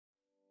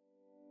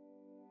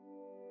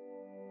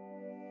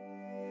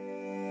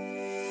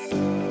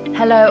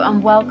Hello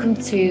and welcome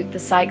to the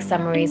Psych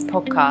Summaries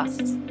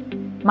podcast.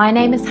 My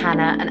name is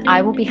Hannah and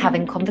I will be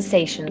having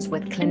conversations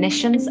with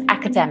clinicians,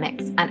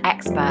 academics and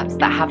experts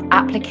that have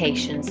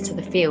applications to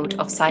the field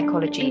of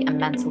psychology and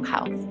mental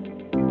health.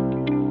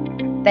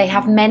 They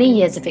have many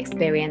years of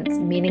experience,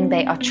 meaning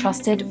they are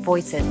trusted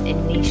voices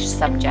in niche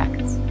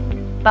subjects.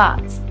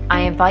 But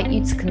I invite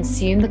you to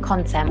consume the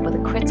content with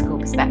a critical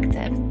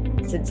perspective,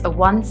 since a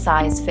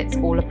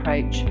one-size-fits-all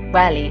approach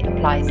rarely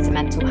applies to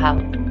mental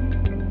health.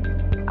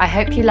 I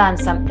hope you learned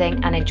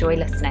something and enjoy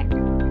listening.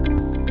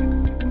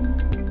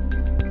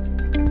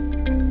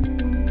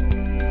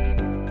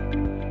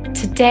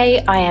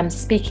 Today I am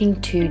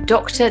speaking to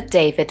Dr.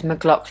 David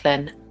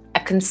McLaughlin, a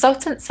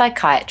consultant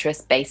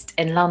psychiatrist based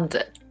in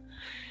London.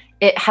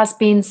 It has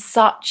been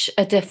such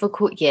a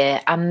difficult year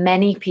and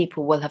many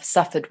people will have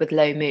suffered with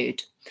low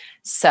mood.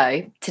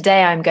 So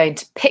today I'm going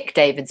to pick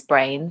David's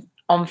brain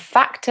on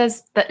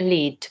factors that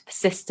lead to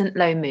persistent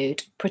low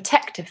mood,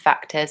 protective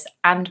factors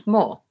and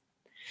more.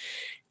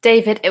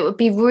 David, it would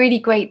be really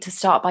great to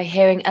start by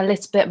hearing a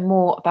little bit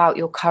more about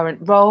your current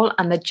role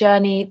and the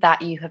journey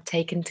that you have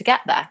taken to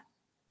get there.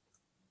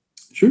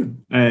 Sure.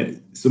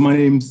 So my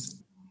name's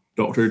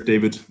Dr.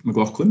 David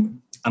McLaughlin,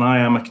 and I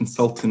am a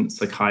consultant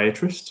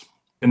psychiatrist.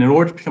 And in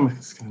order to become a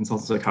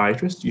consultant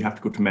psychiatrist, you have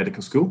to go to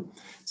medical school.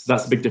 So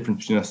that's a big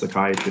difference between a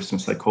psychiatrist and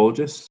a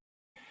psychologist.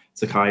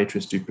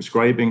 Psychiatrists do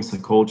prescribing,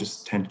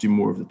 psychologists tend to do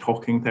more of the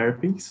talking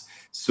therapies.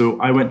 So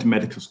I went to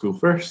medical school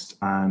first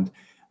and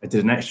I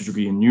did an extra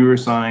degree in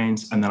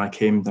neuroscience, and then I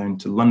came down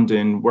to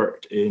London,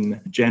 worked in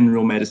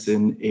general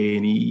medicine,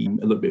 A&E,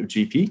 a little bit of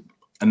GP,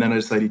 and then I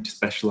decided to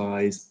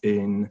specialise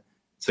in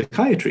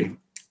psychiatry.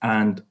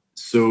 And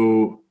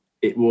so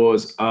it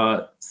was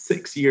a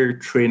 6-year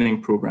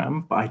training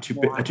programme, but I took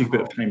a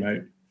bit of time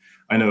out.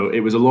 I know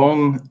it was a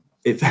long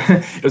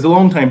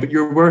time, but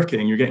you're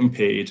working, you're getting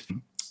paid,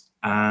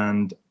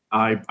 and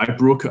I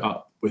broke it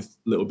up with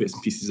little bits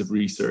and pieces of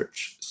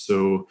research.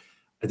 So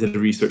I did a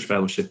research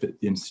fellowship at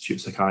the Institute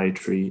of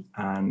Psychiatry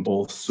and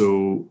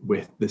also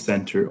with the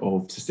Centre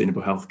of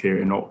Sustainable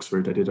Healthcare in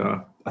Oxford. I did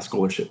a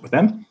scholarship with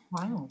them.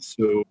 Wow.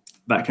 So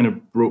that kind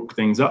of broke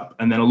things up.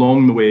 And then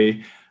along the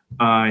way,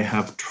 I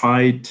have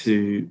tried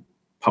to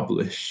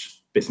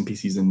publish bits and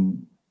pieces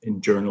in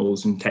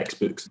journals and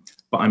textbooks,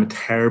 but I'm a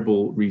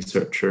terrible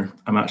researcher.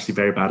 I'm actually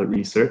very bad at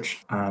research,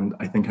 and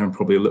I think I'm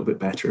probably a little bit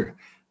better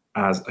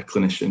as a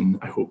clinician,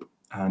 I hope,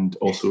 and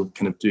also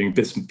kind of doing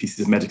bits and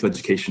pieces of medical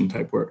education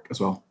type work as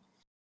well.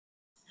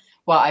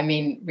 Well, I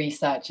mean,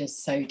 research is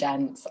so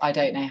dense. I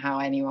don't know how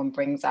anyone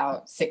brings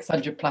out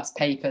 600 plus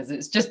papers.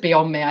 It's just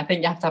beyond me. I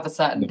think you have to have a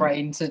certain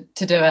brain to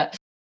do it.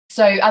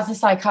 So as a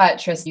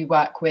psychiatrist, you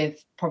work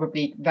with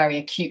probably very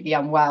acutely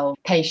unwell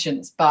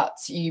patients, but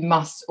you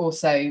must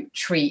also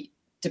treat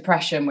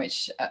depression,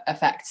 which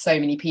affects so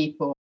many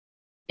people.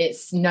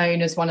 It's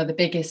known as one of the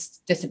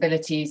biggest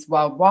disabilities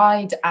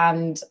worldwide.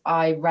 And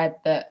I read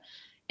that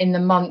in the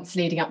months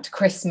leading up to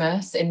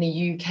Christmas in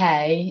the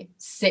UK,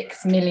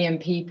 6 million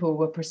people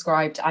were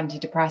prescribed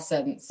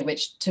antidepressants,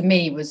 which to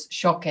me was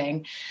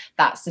shocking,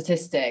 that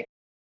statistic.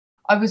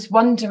 I was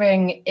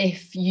wondering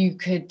if you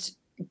could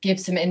give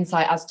some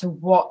insight as to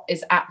what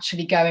is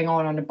actually going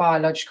on a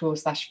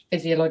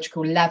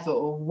biological/physiological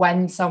level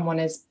when someone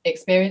is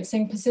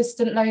experiencing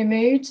persistent low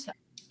mood.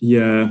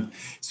 Yeah,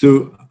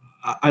 so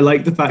I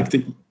like the fact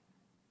that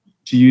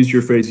to use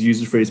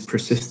the phrase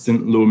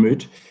persistent low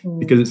mood,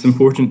 because it's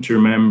important to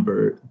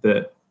remember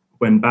that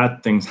when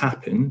bad things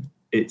happen,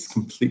 it's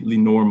completely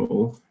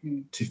normal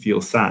to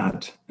feel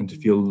sad and to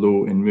feel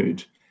low in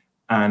mood.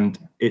 And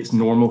it's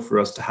normal for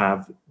us to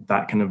have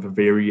that kind of a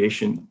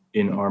variation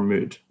in our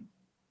mood.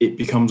 It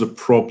becomes a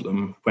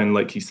problem when,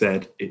 like you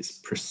said, it's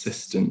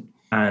persistent.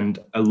 And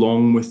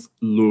along with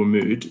low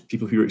mood,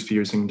 people who are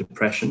experiencing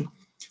depression,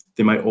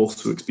 they might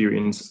also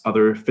experience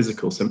other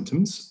physical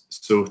symptoms.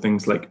 So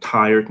things like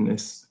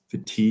tiredness,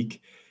 fatigue,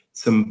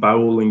 some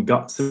bowel and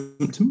gut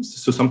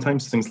symptoms. So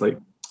sometimes things like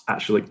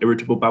actually like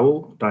irritable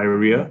bowel,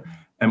 diarrhea,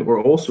 or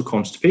also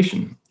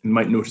constipation. You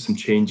might notice some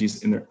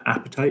changes in their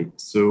appetite.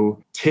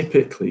 So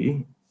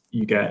typically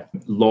you get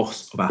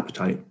loss of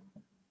appetite.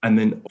 And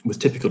then with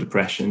typical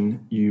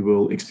depression, you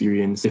will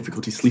experience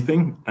difficulty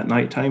sleeping at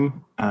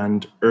nighttime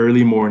and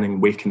early morning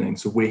wakening.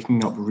 So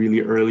waking up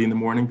really early in the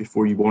morning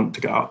before you want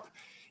to get up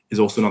is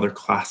also another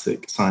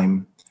classic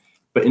sign.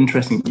 But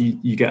interesting,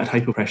 you get a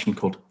type of depression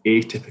called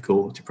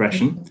atypical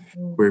depression,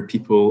 where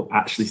people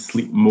actually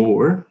sleep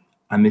more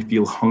and they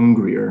feel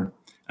hungrier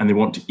and they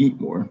want to eat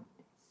more.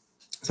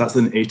 So that's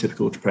an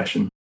atypical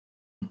depression.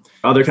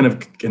 Other kind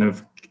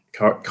of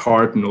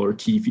cardinal or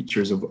key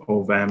features of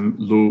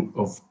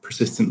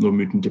persistent low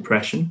mood and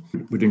depression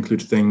would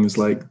include things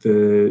like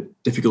the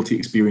difficulty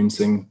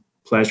experiencing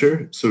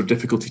pleasure, so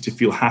difficulty to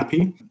feel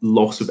happy,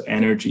 loss of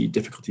energy,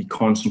 difficulty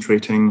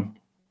concentrating,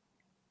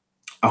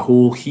 a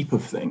whole heap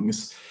of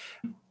things.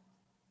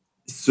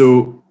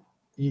 So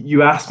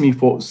you asked me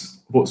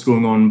what's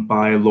going on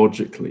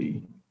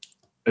biologically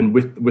and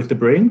with the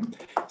brain.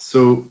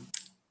 So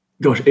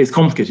gosh, it's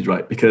complicated,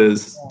 right?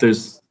 Because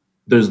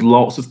there's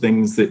lots of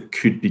things that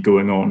could be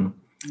going on.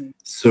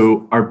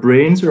 So our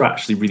brains are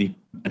actually really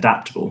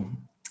adaptable.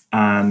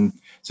 And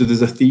so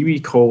there's a theory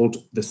called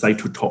the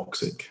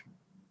cytotoxic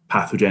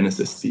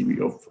pathogenesis theory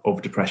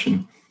of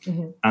depression.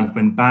 And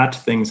when bad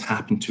things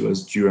happen to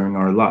us during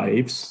our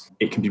lives,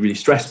 it can be really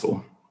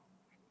stressful.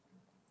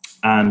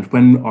 And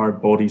when our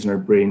bodies and our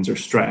brains are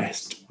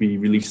stressed, we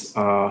release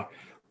a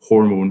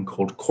hormone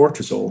called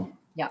cortisol.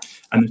 Yeah.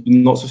 And there's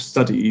been lots of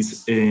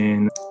studies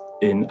in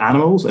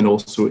animals and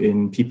also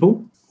in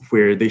people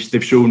where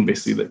they've shown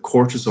basically that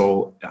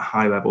cortisol at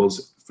high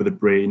levels for the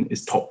brain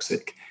is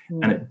toxic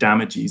and it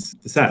damages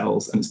the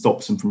cells and it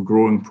stops them from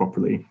growing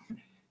properly.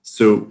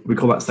 So we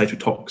call that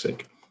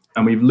cytotoxic.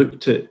 And we've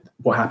looked at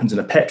what happens in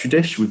a petri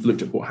dish. We've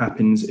looked at what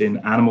happens in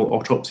animal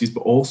autopsies,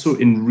 but also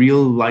in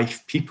real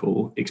life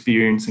people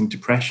experiencing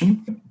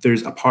depression.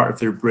 There's a part of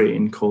their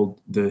brain called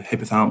the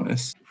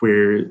hypothalamus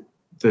where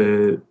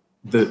the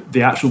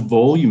actual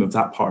volume of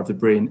that part of the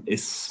brain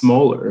is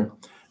smaller.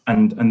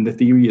 And the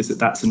theory is that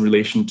that's in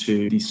relation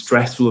to these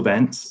stressful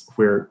events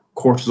where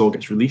cortisol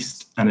gets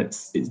released and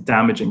it's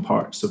damaging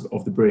parts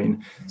of the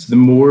brain. So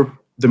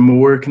the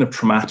more kind of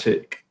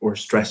traumatic or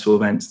stressful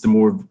events, the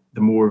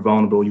more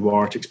vulnerable you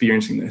are to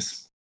experiencing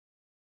this.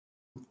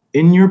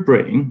 In your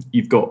brain,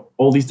 you've got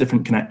all these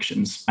different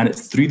connections, and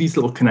it's through these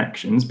little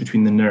connections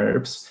between the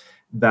nerves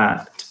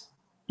that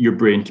your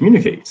brain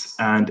communicates,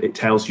 and it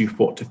tells you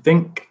what to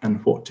think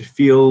and what to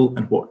feel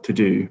and what to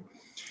do.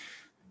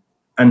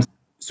 And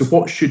so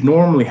what should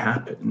normally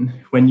happen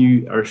when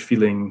you are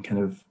feeling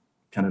kind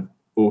of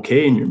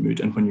okay in your mood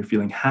and when you're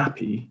feeling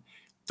happy,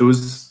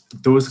 those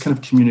kind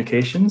of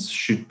communications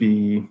should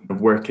be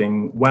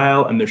working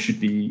well, and there should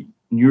be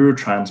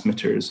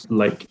neurotransmitters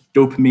like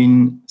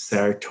dopamine,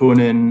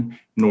 serotonin,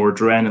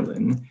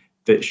 noradrenaline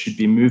that should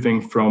be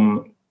moving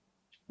from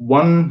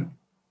one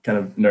kind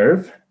of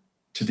nerve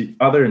to the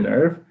other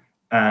nerve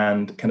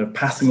and kind of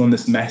passing on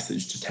this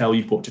message to tell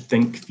you what to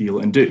think, feel,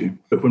 and do.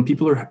 But when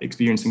people are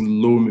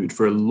experiencing low mood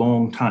for a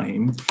long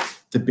time,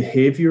 the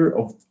behavior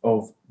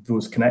of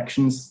those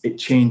connections, it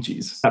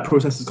changes. That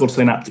process is called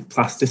synaptic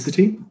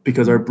plasticity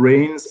because our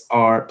brains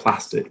are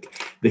plastic.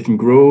 They can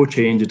grow,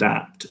 change,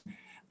 adapt.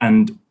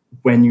 And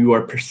when you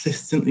are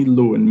persistently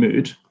low in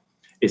mood,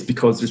 it's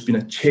because there's been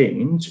a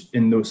change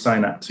in those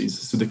synapses,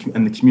 so the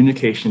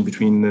communication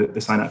between the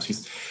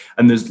synapses.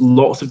 And there's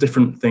lots of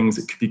different things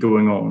that could be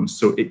going on.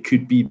 So it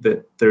could be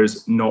that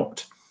there's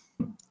not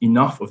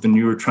enough of the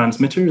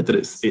neurotransmitter, that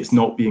it's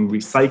not being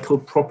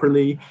recycled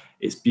properly,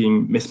 it's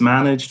being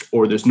mismanaged,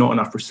 or there's not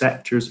enough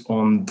receptors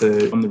on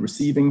the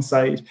receiving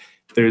side.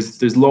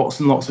 There's lots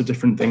and lots of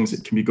different things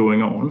that can be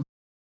going on.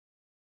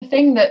 The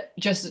thing that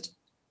just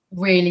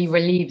really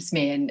relieves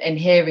me in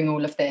hearing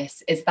all of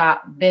this is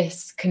that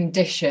this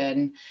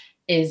condition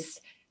is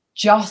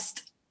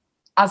just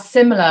as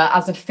similar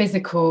as a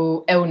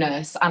physical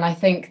illness. And I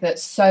think that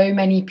so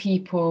many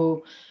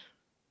people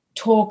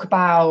talk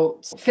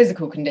about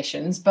physical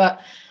conditions,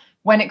 but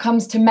when it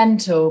comes to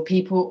mental,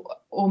 people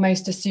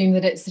almost assume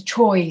that it's a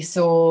choice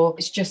or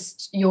it's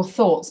just your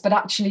thoughts, but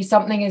actually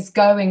something is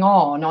going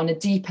on a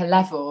deeper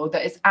level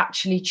that is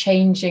actually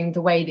changing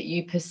the way that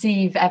you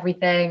perceive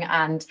everything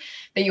and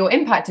that you're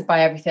impacted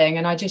by everything.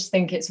 And I just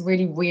think it's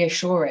really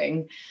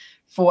reassuring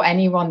for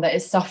anyone that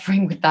is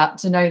suffering with that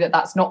to know that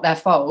that's not their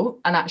fault,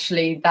 and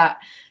actually that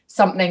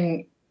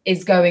something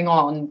is going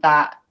on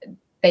that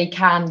they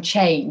can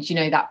change,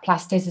 that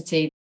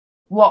plasticity.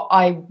 What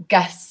I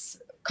guess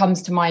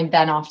comes to mind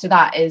then after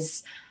that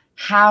is,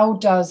 how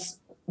does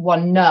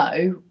one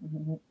know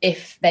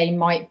if they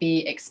might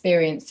be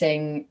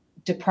experiencing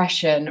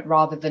depression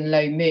rather than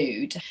low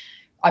mood?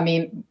 I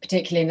mean,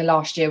 particularly in the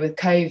last year with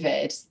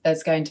COVID,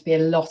 there's going to be a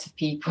lot of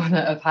people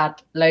that have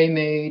had low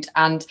mood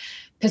and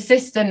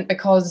persistent,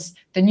 because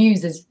the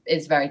news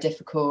is very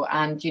difficult,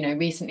 and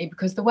recently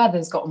because the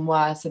weather's gotten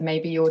worse and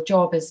maybe your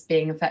job is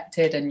being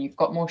affected and you've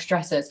got more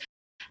stressors.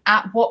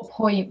 At what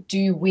point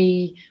do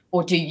we,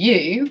 or do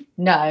you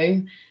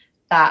know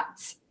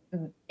that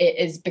it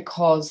is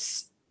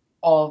because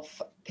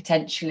of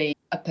potentially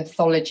a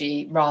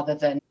pathology rather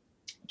than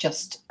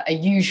just a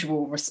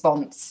usual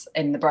response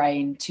in the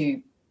brain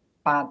to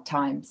bad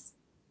times?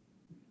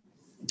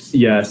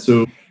 Yeah,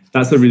 so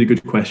that's a really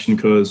good question,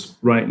 because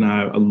right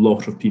now a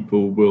lot of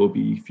people will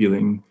be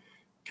feeling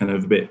kind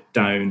of a bit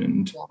down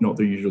and not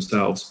their usual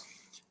selves.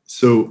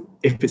 So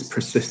if it's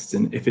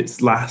persistent, if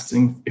it's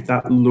lasting, if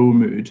that low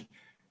mood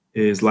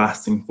is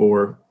lasting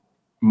for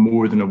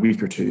more than a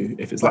week or two,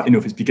 if it's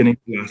if it's beginning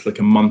to last like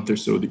a month or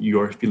so, that you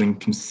are feeling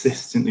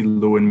consistently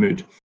low in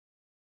mood.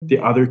 The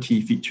other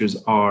key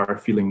features are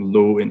feeling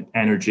low in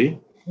energy,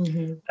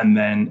 and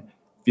then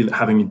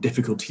having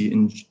difficulty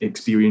in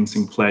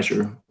experiencing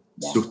pleasure.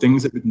 Yeah. So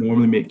things that would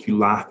normally make you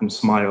laugh and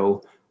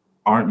smile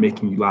aren't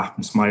making you laugh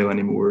and smile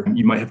anymore.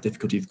 You might have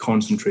difficulty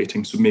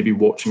concentrating, so maybe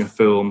watching a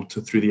film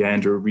through the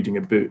end or reading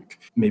a book.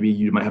 Maybe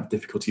you might have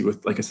difficulty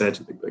with, like I said,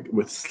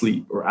 with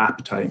sleep or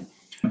appetite.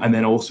 And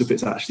then also if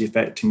it's actually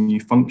affecting you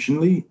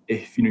functionally,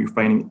 if you're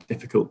finding it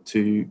difficult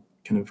to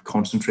kind of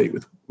concentrate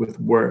with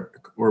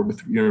work, or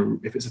with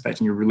if it's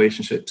affecting your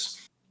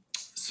relationships.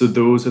 So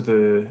those are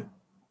the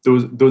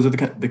those are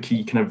the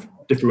key kind of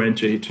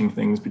differentiating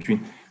things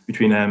between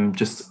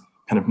just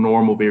kind of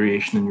normal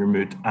variation in your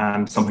mood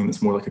and something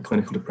that's more like a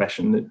clinical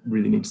depression that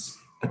really needs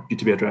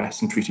to be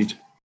addressed and treated.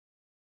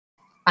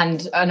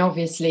 And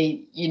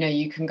obviously,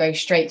 you can go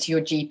straight to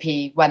your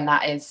GP when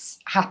that is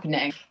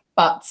happening.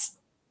 But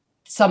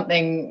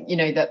something,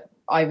 that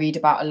I read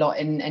about a lot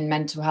in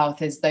mental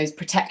health is those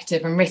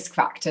protective and risk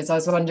factors. I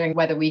was wondering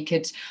whether we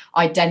could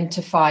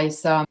identify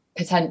some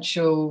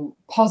potential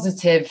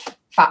positive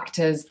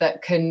factors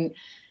that can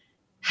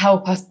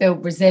help us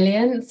build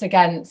resilience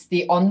against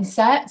the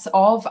onset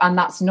of, and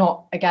that's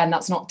not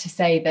to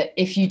say that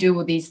if you do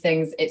all these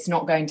things it's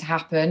not going to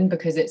happen,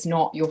 because it's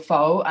not your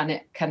fault and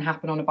it can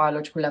happen on a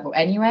biological level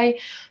anyway,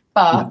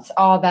 but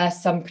are there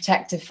some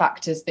protective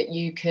factors that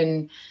you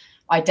can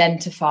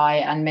identify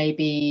and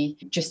maybe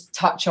just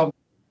touch on?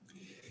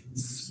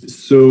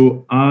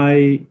 So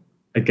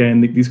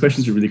these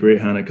questions are really great,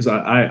 Hannah, because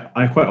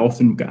I quite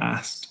often get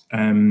asked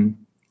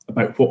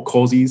about what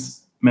causes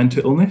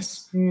mental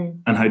illness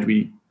and how do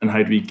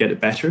we get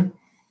it better.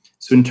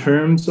 So in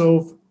terms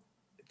of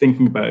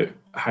thinking about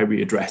how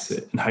we address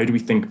it and how do we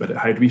think about it,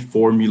 how do we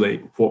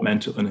formulate what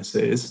mental illness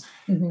is,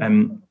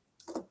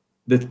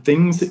 the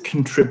things that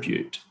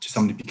contribute to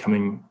somebody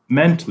becoming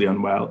mentally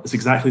unwell is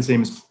exactly the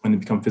same as when they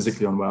become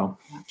physically unwell.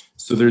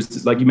 So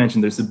there's, like you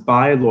mentioned, there's the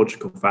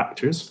biological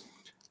factors,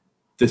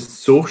 the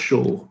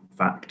social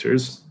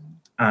factors,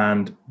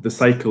 and the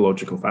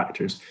psychological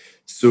factors.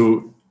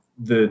 So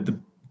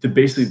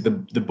basically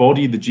the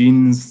body, the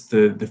genes,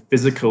 the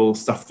physical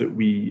stuff that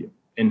we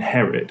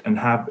inherit and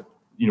have,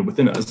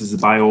 within us is the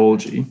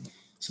biology.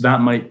 So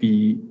that might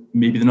be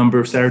maybe the number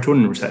of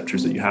serotonin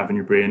receptors that you have in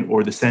your brain,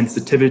 or the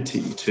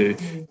sensitivity to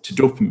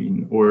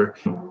dopamine, or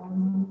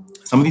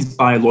some of these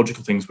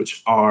biological things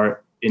which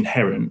are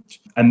inherent.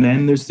 And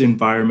then there's the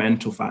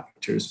environmental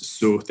factors.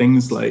 So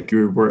things like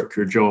your work,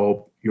 your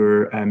job,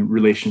 your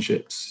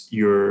relationships,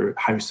 your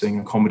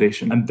housing,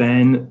 accommodation. And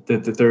then the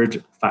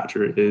third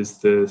factor is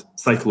the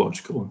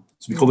psychological.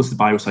 So we call this the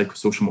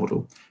biopsychosocial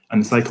model.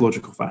 And the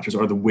psychological factors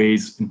are the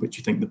ways in which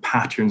you think, the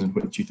patterns in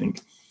which you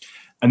think.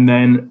 And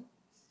then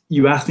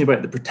you asked me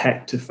about the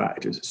protective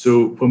factors.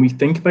 So when we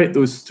think about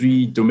those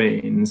three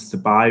domains, the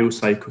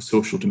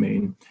biopsychosocial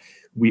domain,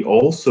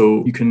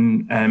 you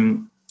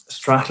can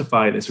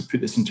stratify this or put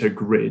this into a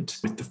grid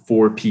with the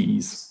 4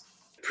 Ps: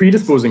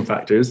 predisposing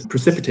factors,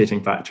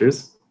 precipitating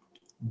factors,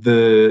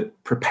 the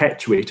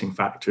perpetuating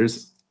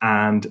factors,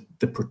 and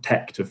the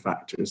protective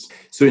factors.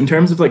 So in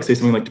terms of, like, say,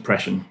 something like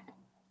depression,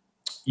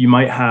 you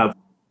might have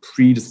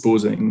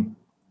predisposing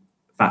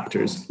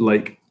factors,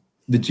 like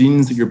the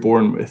genes that you're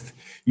born with.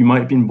 You might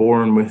have been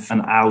born with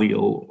an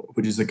allele,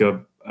 which is like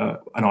an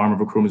arm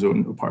of a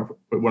chromosome,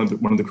 one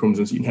of the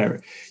chromosomes you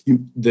inherit,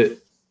 that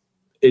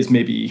is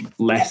maybe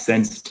less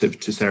sensitive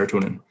to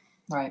serotonin.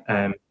 Right.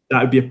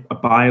 That would be a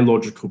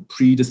biological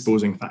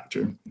predisposing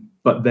factor.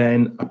 But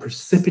then a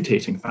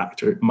precipitating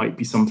factor might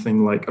be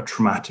something like a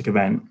traumatic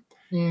event.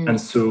 And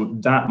so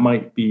that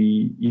might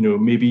be,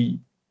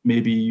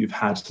 maybe you've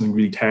had something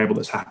really terrible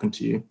that's happened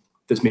to you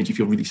that's made you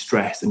feel really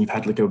stressed, and you've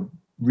had like a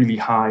really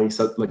high,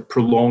 like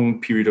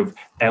prolonged period of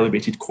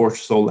elevated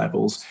cortisol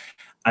levels.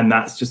 And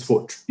that's just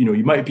what,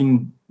 you might have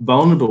been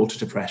vulnerable to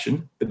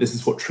depression, but this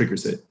is what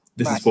triggers it.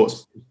 This is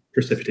what's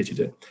precipitated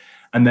it.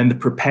 And then the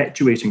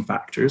perpetuating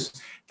factors,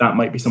 that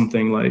might be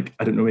something like,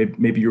 I don't know,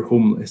 maybe you're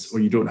homeless, or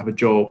you don't have a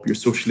job, you're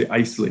socially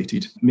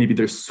isolated. Maybe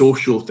there's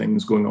social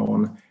things going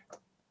on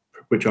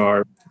which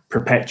are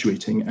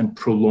perpetuating and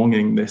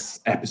prolonging this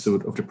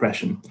episode of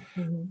depression.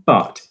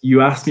 But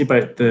you asked me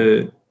about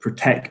the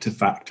protective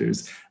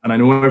factors, and I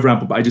know I've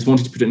rambled, but I just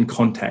wanted to put it in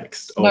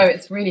context. No,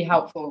 it's really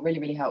helpful, really,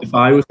 really helpful. The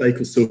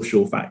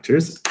biopsychosocial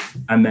factors,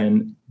 and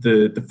then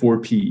the 4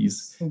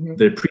 Ps,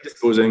 the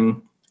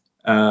predisposing,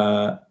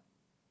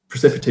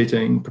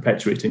 precipitating,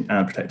 perpetuating,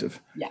 and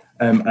protective.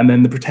 And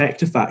then the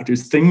protective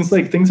factors, things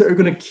that are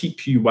going to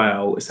keep you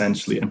well,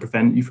 essentially, and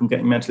prevent you from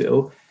getting mentally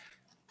ill.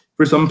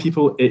 For some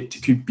people,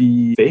 it could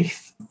be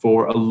faith.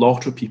 For a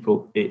lot of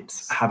people,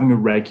 it's having a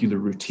regular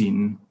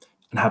routine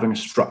and having a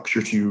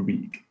structure to your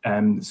week,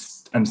 and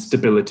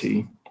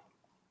stability.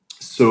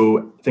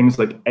 So things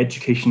like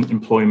education,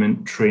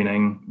 employment,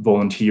 training,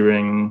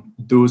 volunteering,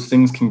 those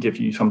things can give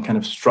you some kind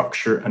of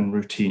structure and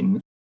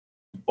routine.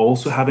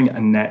 Also having a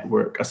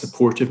network, a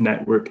supportive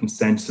network and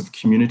sense of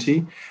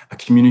community, a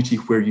community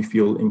where you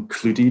feel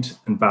included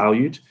and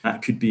valued.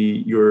 That could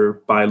be your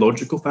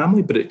biological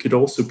family, but it could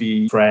also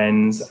be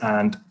friends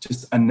and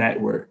just a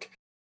network.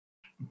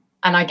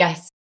 And I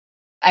guess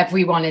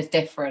everyone is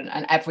different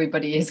and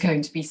everybody is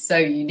going to be so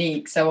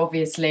unique. So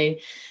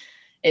obviously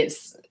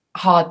it's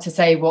hard to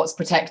say what's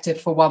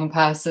protective for one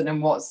person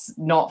and what's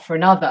not for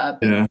another.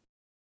 Yeah.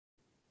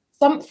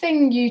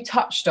 Something you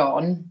touched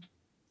on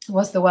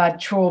was the word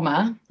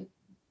trauma.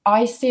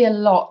 I see a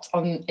lot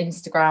on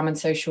Instagram and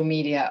social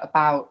media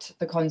about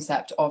the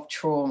concept of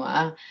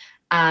trauma,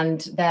 and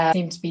there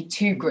seem to be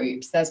 2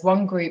 groups. There's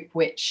one group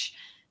which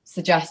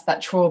suggests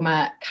that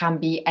trauma can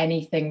be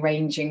anything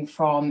ranging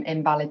from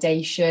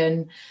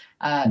invalidation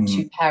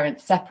to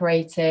parents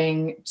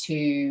separating,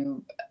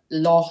 to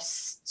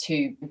loss,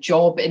 to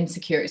job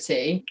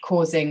insecurity,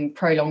 causing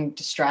prolonged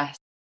distress.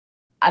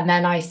 And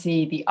then I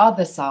see the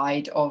other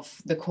side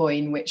of the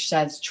coin, which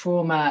says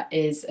trauma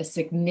is a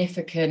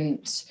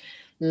significant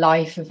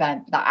life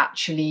event that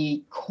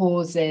actually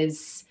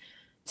causes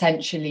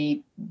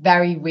potentially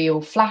very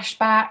real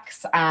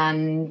flashbacks,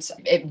 and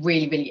it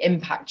really, really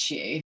impacts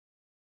you.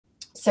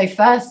 So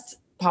first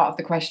part of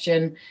the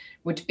question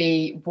would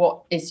be,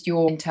 what is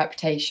your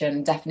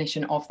interpretation,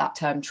 definition of that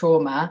term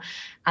trauma?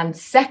 And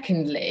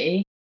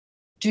secondly,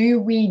 do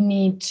we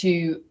need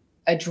to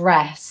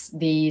address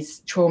these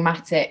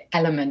traumatic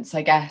elements,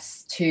 I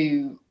guess,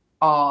 to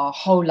our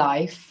whole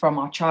life, from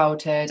our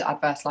childhood,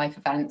 adverse life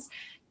events,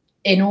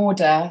 in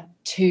order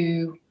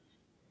to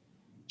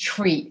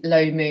treat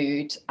low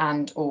mood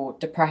and or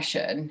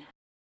depression?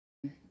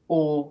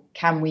 Or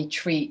can we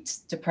treat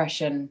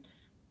depression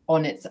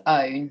on its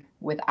own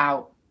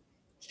without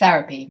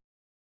therapy?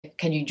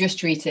 Can you just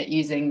treat it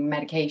using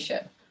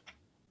medication?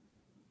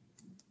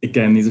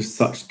 Again, these are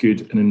such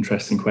good and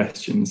interesting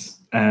questions.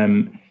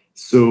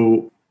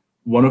 So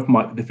one of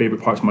the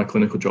favorite parts of my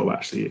clinical job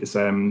actually is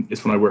when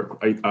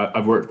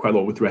I've worked quite a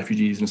lot with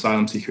refugees and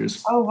asylum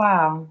seekers. Oh,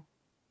 wow.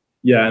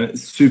 Yeah, and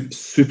it's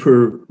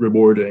super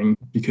rewarding,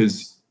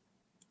 because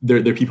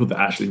they're people that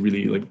actually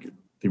really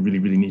they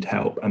really need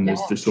help, and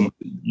there's so much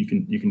that you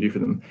can do for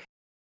them.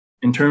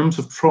 In terms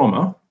of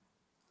trauma,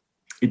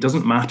 it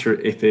doesn't matter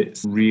if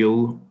it's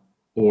real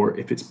or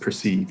if it's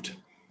perceived.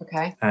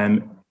 Okay.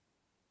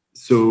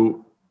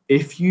 So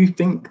if you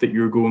think that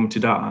you're going to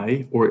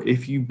die, or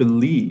if you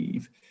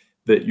believe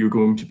that you're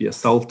going to be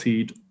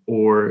assaulted,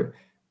 or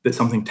that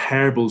something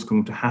terrible is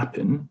going to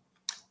happen,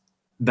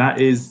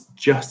 that is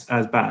just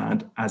as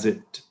bad as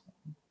it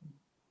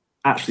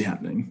actually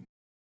happening.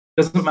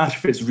 It doesn't matter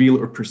if it's real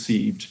or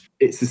perceived.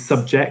 It's a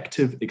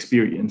subjective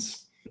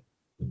experience.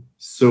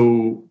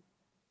 So,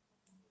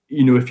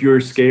 if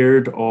you're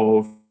scared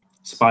of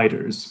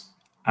spiders,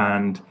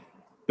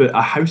 but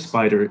a house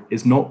spider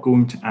is not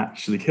going to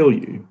actually kill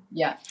you.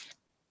 Yeah.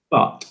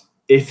 But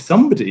if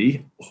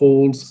somebody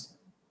holds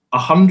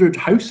 100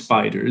 house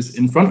spiders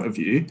in front of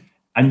you,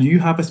 and you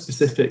have a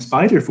specific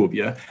spider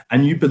phobia,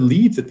 and you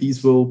believe that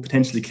these will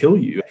potentially kill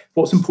you,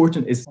 what's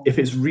important is, if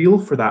it's real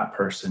for that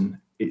person,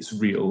 it's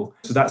real.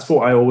 So that's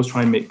what I always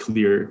try and make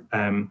clear,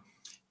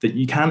 that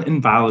you can't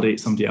invalidate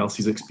somebody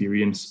else's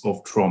experience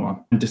of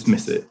trauma and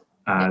dismiss it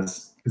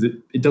because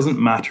it doesn't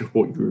matter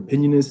what your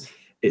opinion is.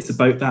 It's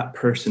about that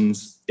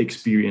person's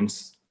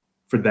experience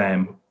for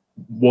them.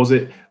 Was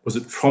it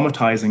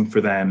traumatizing for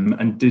them,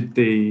 and did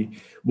they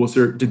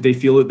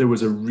feel that there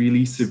was a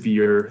really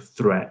severe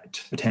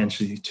threat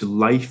potentially to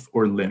life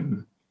or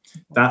limb?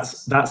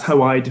 That's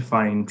how I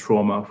define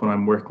trauma when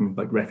I'm working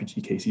with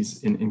refugee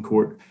cases in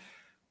court.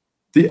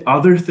 The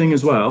other thing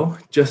as well,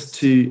 just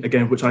to,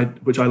 again, which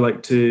I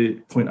like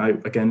to point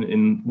out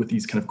again with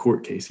these kind of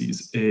court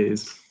cases,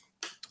 is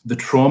the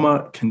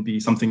trauma can be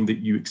something that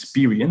you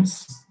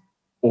experience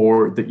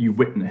or that you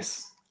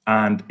witness.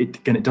 And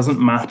it doesn't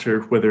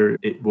matter whether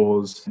it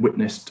was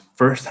witnessed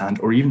firsthand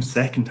or even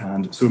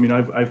secondhand. So,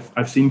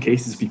 I've seen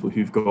cases of people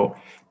who've got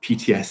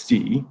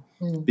PTSD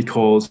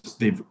because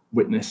they've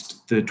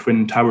witnessed the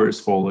Twin Towers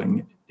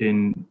falling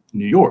in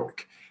New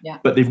York,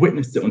 but they've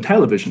witnessed it on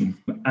television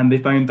and they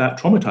found that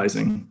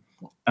traumatizing.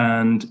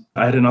 And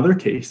I had another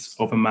case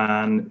of a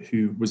man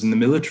who was in the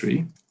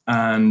military,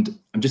 and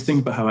I'm just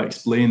thinking about how I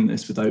explain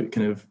this without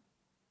kind of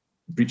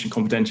breaching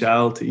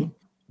confidentiality.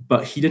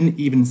 But he didn't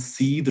even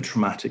see the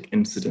traumatic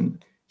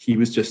incident. He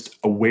was just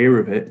aware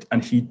of it,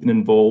 and he'd been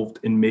involved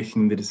in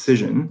making the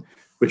decision,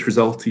 which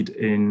resulted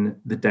in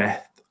the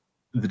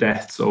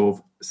deaths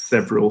of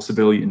several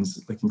civilians,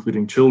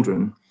 including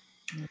children.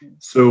 Mm-hmm.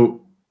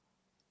 So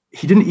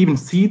he didn't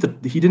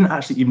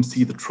actually even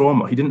see the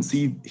trauma. He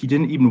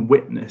didn't even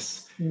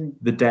witness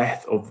the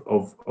death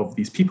of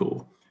these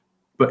people,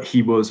 but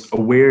he was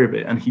aware of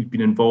it, and he'd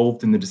been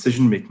involved in the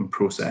decision-making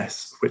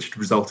process, which had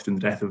resulted in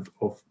the death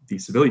of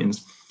these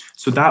civilians.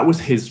 So that was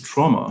his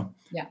trauma.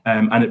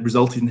 And it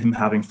resulted in him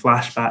having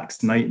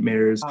flashbacks,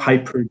 nightmares,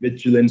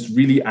 hypervigilance,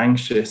 really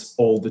anxious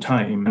all the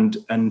time.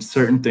 And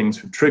certain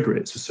things would trigger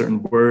it. So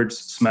certain words,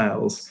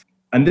 smells.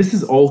 And this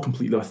is all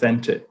completely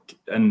authentic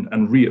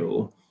and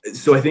real.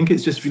 So I think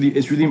it's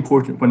really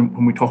important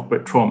when we talk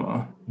about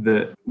trauma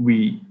that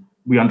we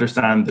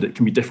understand that it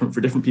can be different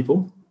for different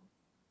people.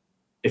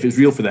 If it's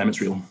real for them,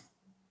 it's real.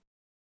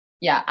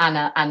 Yeah,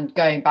 Anna, and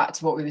going back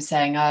to what we were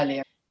saying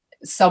earlier,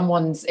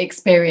 someone's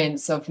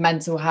experience of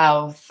mental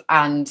health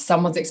and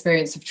someone's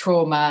experience of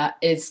trauma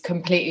is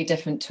completely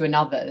different to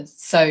another's.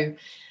 So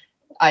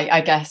I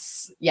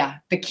guess,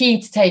 the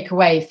key to take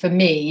away for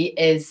me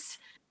is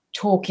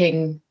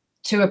talking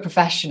to a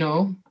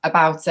professional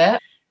about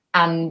it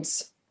and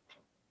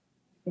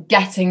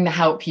getting the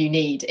help you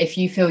need. If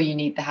you feel you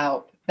need the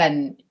help,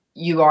 then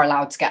you are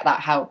allowed to get that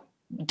help.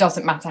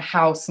 Doesn't matter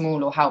how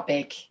small or how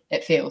big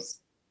it feels.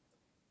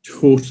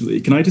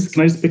 Totally. Can I just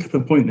pick up a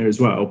point there as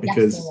well?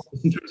 Because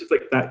Yes. in terms of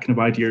like that kind of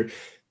idea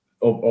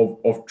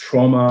of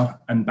trauma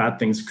and bad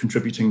things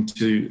contributing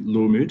to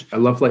low mood, I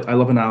love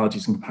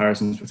analogies and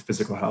comparisons with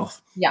physical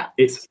health. Yeah.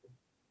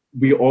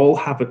 We all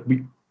have it.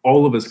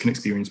 All of us can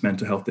experience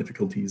mental health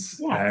difficulties.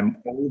 Yeah.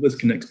 All of us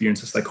can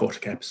experience a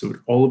psychotic episode.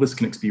 All of us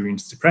can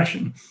experience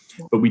depression,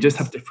 but we just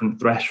have different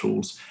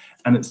thresholds.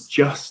 And it's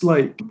just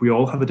like we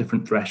all have a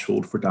different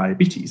threshold for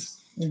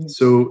diabetes. Mm-hmm.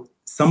 So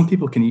some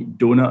people can eat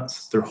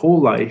donuts their whole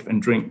life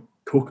and drink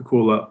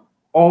Coca-Cola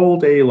all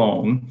day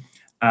long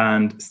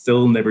and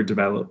still never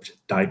developed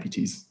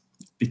diabetes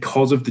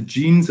because of the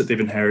genes that they've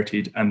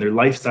inherited and their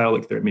lifestyle,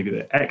 like maybe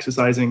they're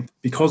exercising,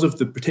 because of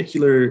the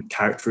particular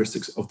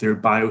characteristics of their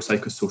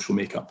biopsychosocial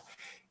makeup.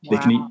 Wow. They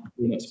can eat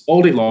donuts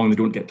all day long, they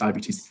don't get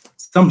diabetes.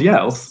 Somebody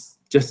else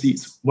just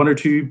eats 1 or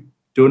 2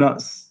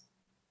 donuts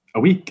a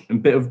week and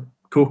a bit of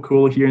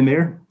Coca-Cola here and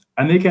there,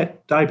 and they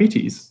get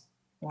diabetes.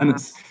 Wow.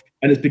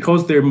 And it's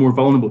because they're more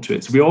vulnerable to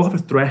it. So we all have a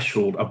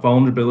threshold, a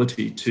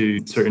vulnerability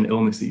to certain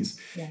illnesses,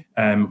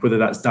 whether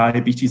that's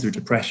diabetes or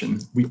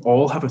depression. We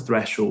all have a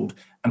threshold.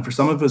 And for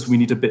some of us, we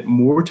need a bit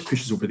more to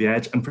push us over the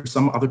edge. And for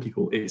some other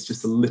people, it's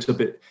just a little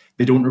bit,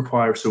 they don't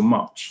require so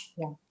much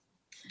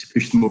to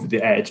push them over the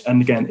edge.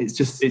 And again, it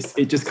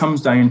just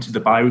comes down to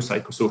the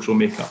biopsychosocial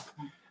makeup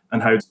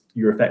and how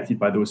you're affected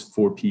by those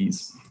 4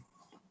 Ps.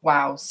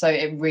 Wow. So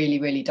it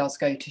really, really does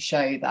go to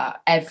show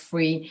that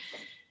every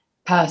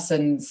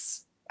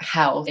person's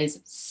health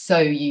is so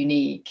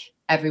unique.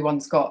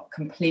 Everyone's got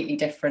completely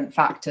different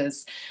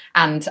factors.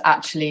 And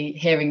actually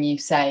hearing you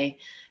say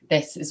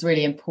this is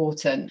really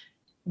important.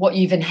 What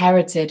you've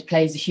inherited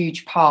plays a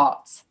huge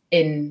part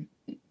in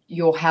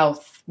your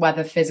health,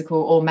 whether physical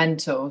or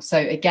mental. So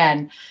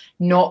again,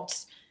 not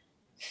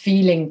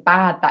feeling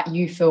bad that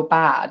you feel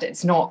bad.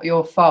 It's not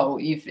your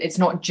fault. It's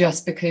not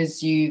just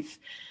because you've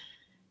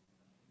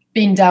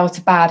been dealt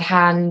a bad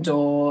hand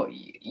or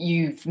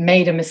you've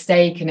made a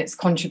mistake and it's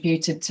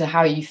contributed to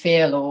how you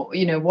feel, or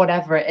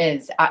whatever it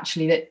is.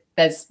 Actually, that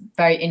there's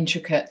very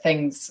intricate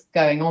things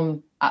going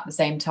on at the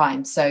same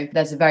time. So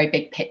there's a very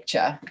big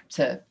picture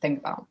to think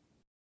about.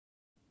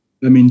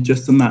 I mean,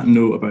 just on that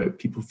note about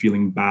people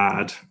feeling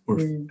bad or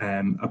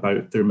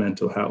about their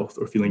mental health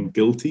or feeling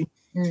guilty.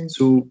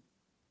 So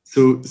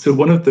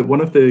one of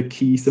the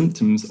key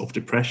symptoms of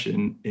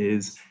depression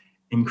is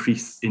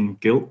increase in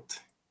guilt,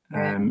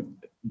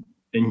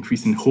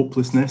 increase in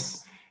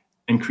hopelessness,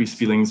 increased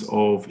feelings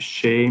of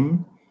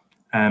shame,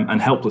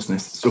 and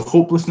helplessness. So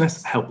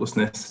hopelessness,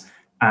 helplessness,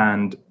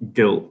 and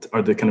guilt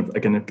are the kind of,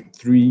 again,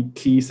 3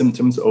 key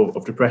symptoms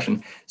of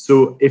depression.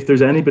 So if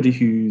there's anybody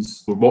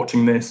who's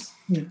watching this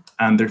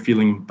and they're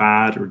feeling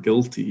bad or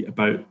guilty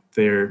about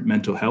their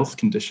mental health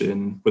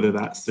condition, whether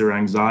that's their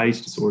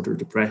anxiety disorder,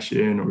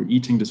 depression, or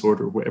eating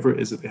disorder, whatever it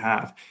is that they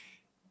have,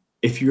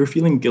 if you're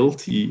feeling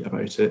guilty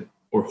about it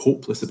or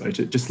hopeless about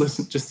it, just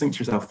think to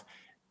yourself,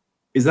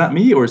 is that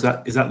me, or is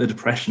that the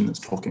depression that's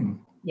talking?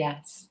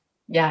 Yes.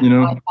 Yeah.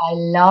 I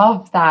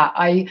love that.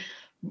 I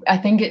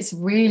think it's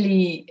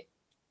really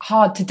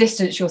hard to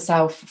distance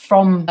yourself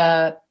from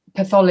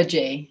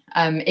pathology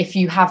if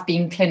you have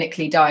been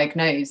clinically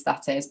diagnosed,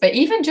 that is. But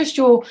even just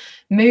your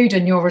mood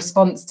and your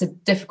response to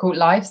difficult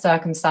life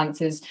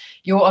circumstances,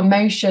 your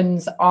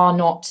emotions are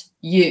not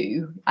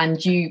you,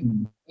 and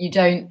you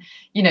don't,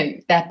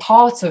 they're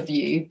part of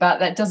you, but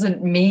that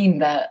doesn't mean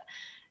that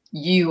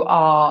you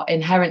are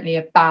inherently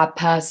a bad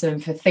person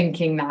for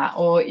thinking that,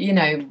 or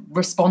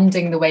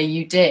responding the way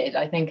you did.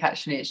 I think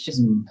actually it's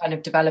just kind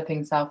of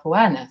developing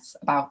self-awareness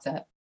about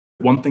it.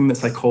 One thing that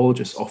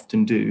psychologists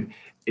often do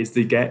is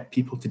they get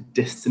people to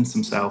distance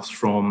themselves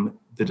from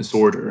the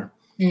disorder.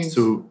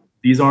 So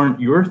these aren't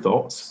your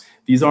thoughts,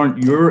 these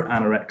aren't your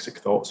anorexic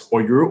thoughts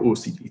or your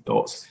OCD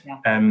thoughts.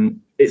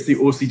 It's the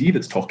OCD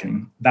that's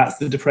talking, that's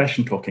the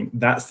depression talking,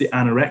 that's the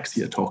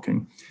anorexia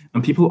talking.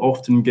 And people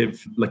often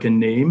give like a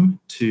name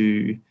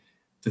to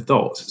the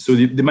thoughts. So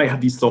they might have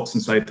these thoughts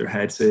inside their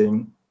head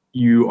saying,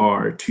 you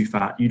are too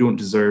fat, you don't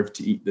deserve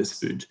to eat this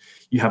food,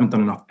 you haven't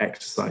done enough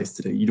exercise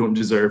today, you don't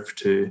deserve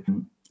to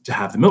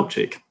have the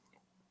milkshake.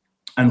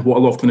 And what a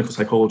lot of clinical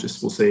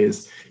psychologists will say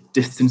is,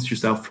 distance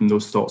yourself from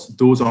those thoughts.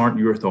 Those aren't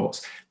your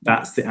thoughts.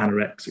 That's the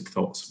anorexic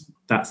thoughts.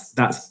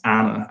 That's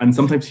Anna. And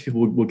sometimes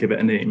people will give it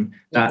a name.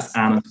 That's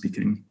Anna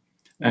speaking.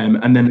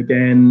 And then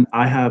again,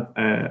 I've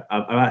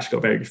actually got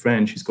a very good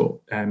friend. She's got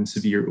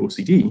severe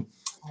OCD.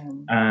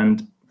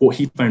 And what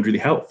he found really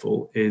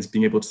helpful is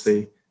being able to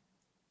say,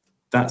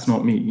 that's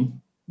not me.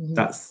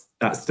 That's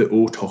the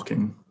O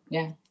talking.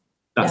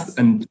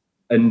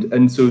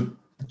 And so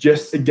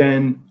just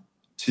again,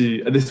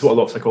 this is what a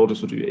lot of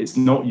psychologists will do. It's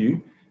not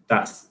you.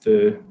 That's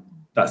the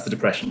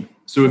depression.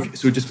 So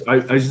I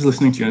was just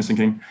listening to you and I was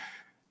thinking,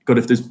 God,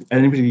 if there's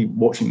anybody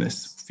watching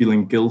this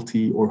feeling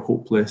guilty or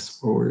hopeless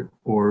or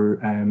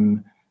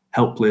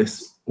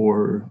helpless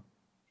or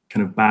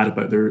kind of bad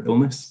about their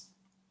illness,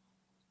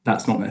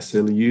 that's not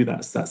necessarily you.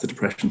 That's the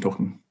depression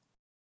talking.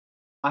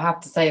 I have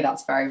to say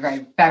that's very,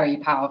 very, very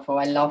powerful.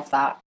 I love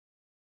that.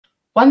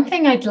 One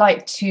thing I'd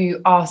like to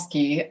ask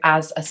you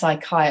as a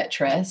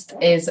psychiatrist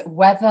is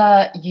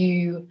whether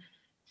you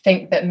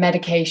think that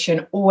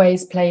medication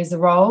always plays a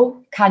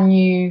role. Can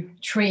you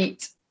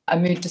treat a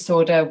mood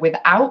disorder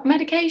without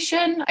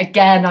medication?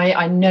 Again,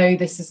 I know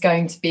this is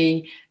going to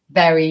be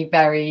very,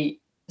 very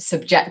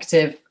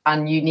subjective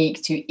and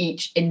unique to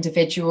each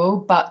individual,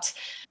 but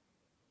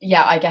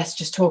yeah, I guess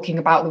just talking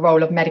about the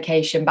role of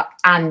medication,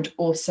 and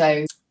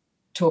also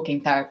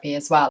talking therapy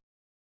as well.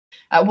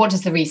 What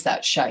does the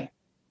research show?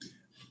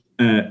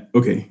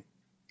 Okay,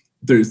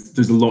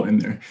 there's a lot in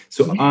there.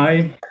 So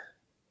I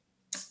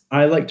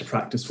like to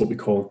practice what we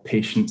call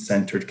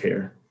patient-centered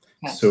care.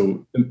 Okay.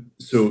 So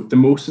the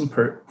most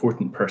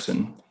important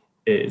person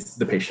is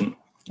the patient.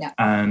 Yeah.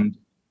 And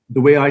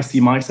the way I see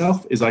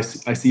myself is I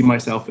see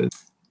myself as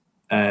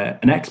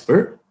an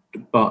expert,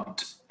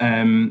 but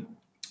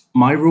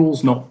my role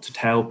is not to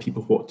tell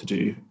people what to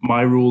do.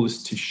 My role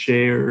is to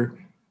share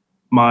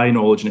my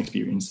knowledge and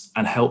experience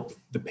and help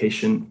the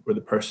patient or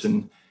the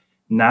person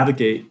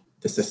navigate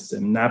the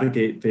system,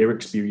 navigate their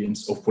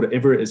experience of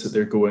whatever it is that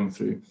they're going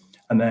through,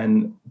 and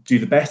then do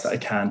the best that I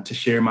can to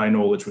share my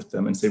knowledge with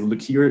them and say, well,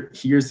 look,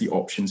 here's the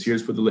options,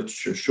 here's what the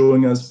literature is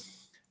showing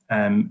us,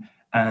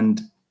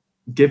 and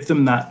give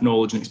them that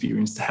knowledge and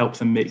experience to help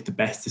them make the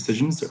best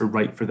decisions that are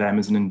right for them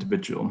as an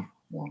individual.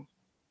 Yeah.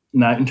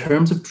 Now, in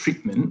terms of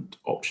treatment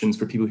options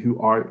for people who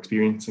are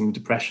experiencing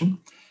depression,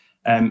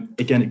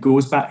 again, it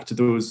goes back to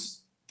the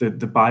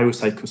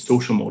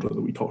biopsychosocial model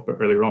that we talked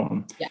about earlier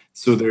on. Yeah.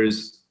 So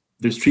there's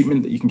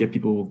treatment that you can give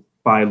people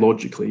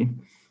biologically,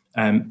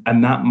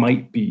 and that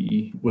might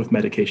be with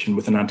medication,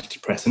 with an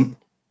antidepressant.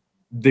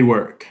 They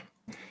work.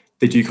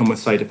 They do come with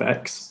side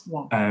effects,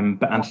 but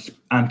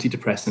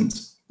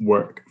antidepressants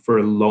work for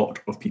a lot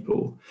of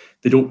people.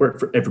 They don't work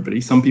for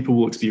everybody. Some people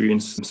will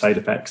experience some side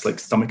effects like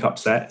stomach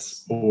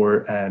upsets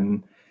or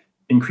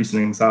increase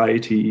in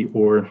anxiety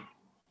or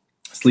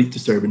sleep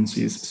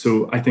disturbances.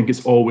 So I think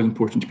it's always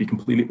important to be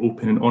completely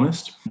open and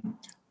honest.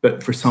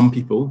 But for some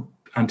people,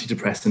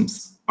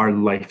 antidepressants are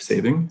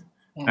life-saving.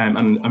 Yeah. And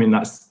I mean,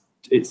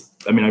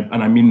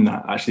 I mean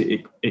that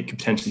actually it could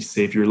potentially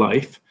save your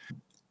life,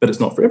 but it's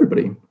not for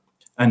everybody.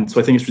 And so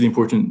I think it's really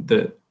important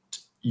that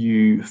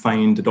you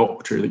find a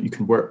doctor that you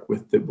can work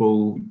with that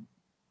will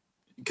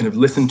kind of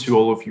listen to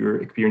all of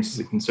your experiences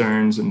and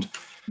concerns and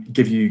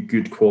give you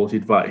good quality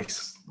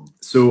advice.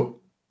 So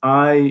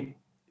I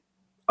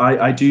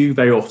do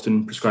very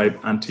often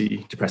prescribe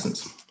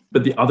antidepressants.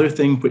 But the other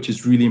thing which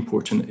is really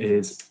important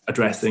is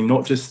addressing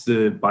not just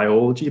the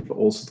biology, but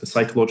also the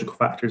psychological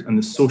factors and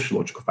the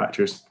sociological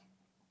factors.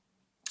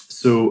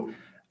 So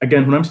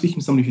again, when I'm speaking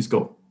to somebody who's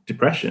got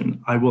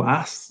depression, I will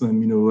ask them,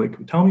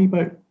 tell me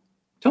about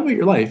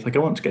your life. Like, I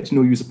want to get to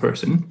know you as a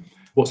person.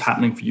 What's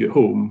happening for you at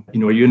home?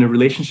 Are you in a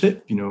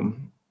relationship?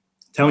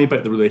 Tell me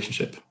about the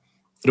relationship.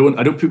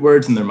 I don't put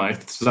words in their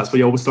mouth. So that's why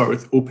you always start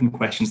with open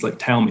questions like,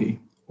 tell me,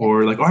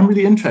 or like, oh, I'm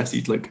really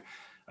interested. Like,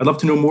 I'd love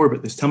to know more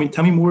about this. Tell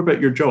me more about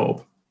your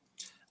job.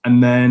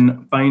 And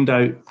then find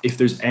out if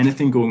there's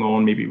anything going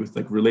on, maybe with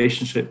like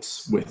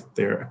relationships, with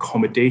their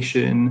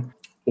accommodation,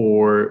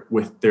 or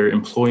with their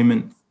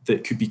employment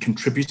that could be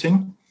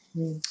contributing.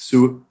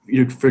 So,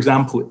 for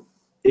example,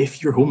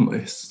 if you're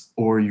homeless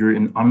or you're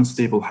in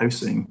unstable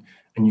housing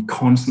and you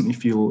constantly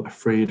feel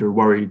afraid or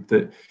worried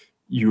that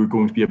you're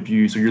going to be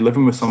abused, or you're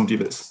living with somebody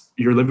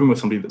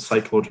that's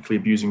psychologically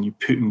abusing you,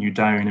 putting you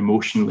down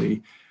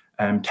emotionally,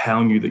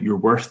 telling you that you're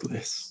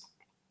worthless,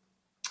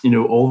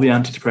 all the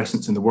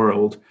antidepressants in the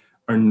world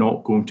are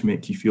not going to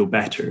make you feel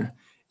better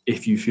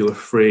if you feel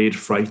afraid,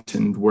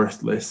 frightened,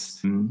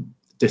 worthless,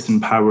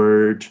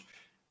 disempowered,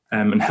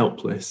 and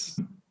helpless.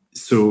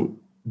 So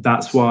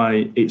that's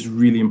why it's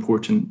really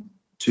important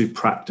to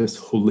practice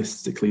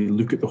holistically,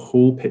 look at the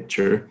whole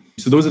picture.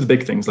 So those are the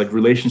big things, like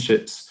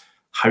relationships,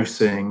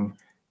 housing,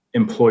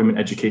 employment,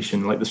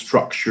 education, like the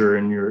structure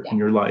in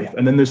your life.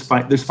 And then there's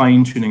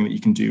fine tuning that you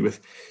can do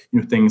with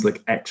things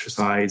like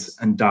exercise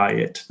and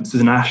diet. So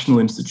the National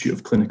Institute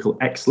of Clinical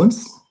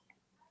Excellence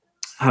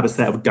have a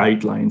set of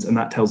guidelines, and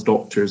that tells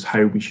doctors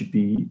how we should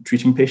be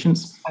treating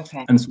patients.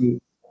 Okay. And so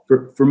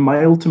for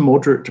mild to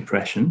moderate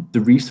depression, the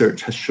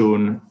research has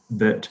shown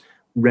that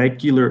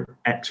regular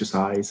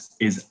exercise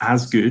is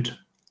as good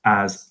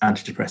as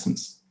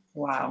antidepressants.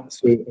 Wow.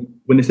 So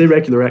when they say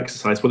regular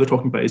exercise, what they're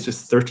talking about is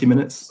just 30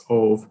 minutes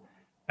of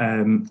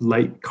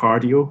light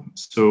cardio.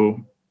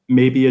 So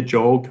maybe a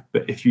jog,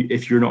 but if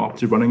you're not up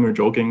to running or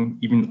jogging,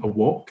 even a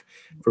walk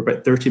for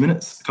about 30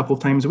 minutes a couple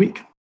of times a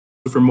week.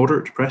 So for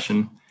moderate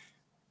depression,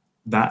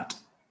 that's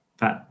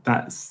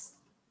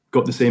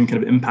got the same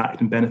kind of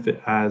impact and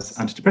benefit as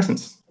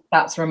antidepressants.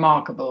 That's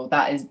remarkable.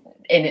 That is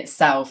in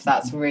itself,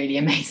 that's really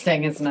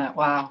amazing, isn't it?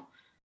 Wow.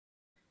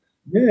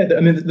 Yeah,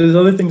 I mean, there's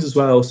other things as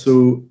well.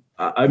 So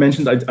I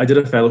mentioned I did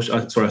a fellowship.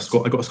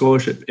 I got a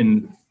scholarship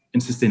in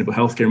sustainable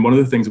healthcare, and one of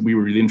the things that we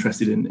were really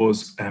interested in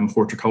was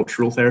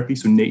horticultural therapy,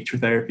 so nature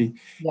therapy,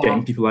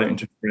 getting people out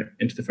into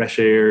the fresh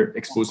air,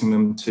 exposing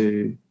them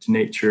to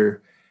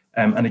nature,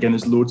 and again,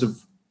 there's loads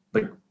of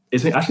like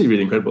it's actually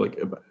really incredible, like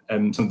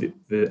some of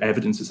the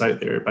evidence that's out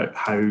there about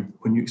how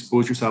when you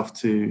expose yourself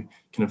to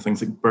kind of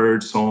things like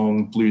bird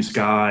song, blue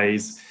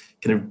skies,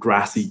 kind of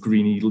grassy,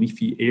 greeny,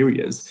 leafy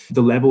areas,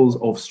 the levels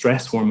of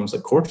stress hormones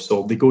like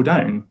cortisol, they go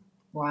down.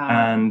 Wow.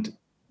 And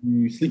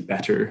you sleep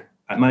better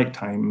at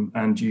nighttime,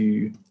 and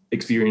you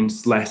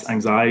experience less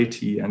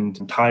anxiety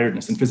and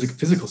tiredness and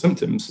physical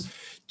symptoms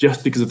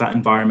just because of that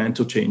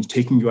environmental change,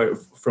 taking you out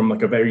from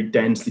like a very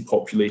densely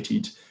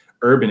populated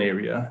urban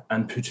area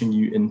and putting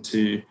you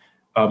into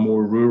a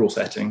more rural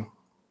setting.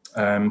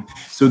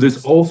 So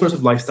there's all sorts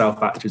of lifestyle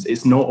factors.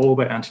 It's not all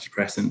about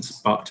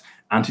antidepressants, but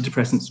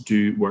antidepressants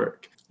do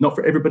work. Not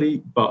for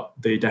everybody, but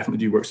they definitely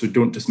do work. So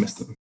don't dismiss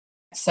them.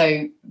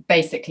 So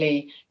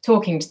basically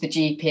talking to the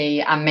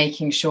GP and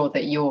making sure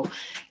that you're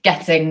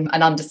getting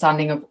an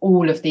understanding of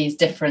all of these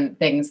different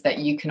things that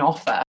you can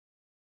offer.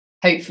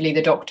 Hopefully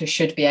the doctor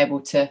should be able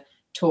to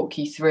talk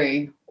you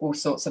through all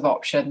sorts of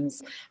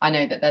options. I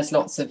know that there's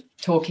lots of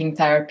talking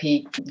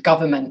therapy,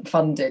 government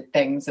funded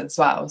things as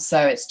well.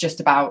 So it's just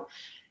about,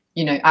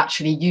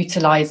 actually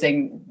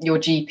utilizing your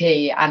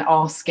GP and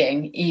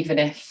asking, even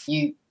if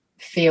you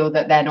feel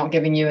that they're not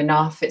giving you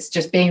enough. It's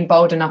just being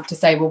bold enough to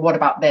say, well, what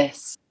about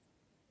this?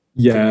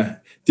 Yeah.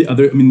 The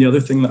other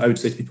thing that I would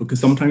say to people, because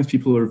sometimes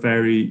people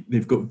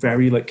they've got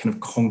very like kind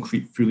of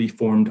concrete, fully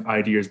formed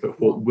ideas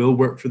about what will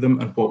work for them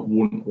and what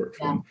won't work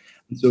for them.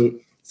 And so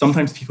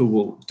sometimes people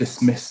will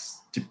dismiss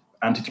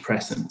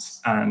antidepressants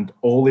and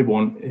all they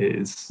want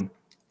is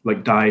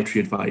like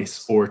dietary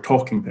advice or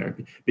talking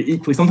therapy. But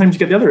equally, sometimes you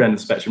get the other end of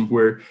the spectrum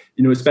where,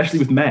 especially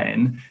with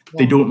men,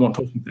 they don't want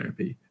talking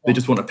therapy. They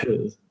just want a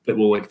pill that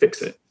will like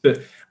fix it.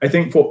 But I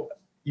think what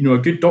a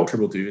good doctor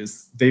will do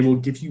is they will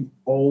give you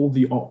all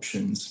the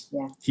options.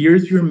 Yeah.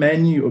 Here's your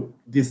menu.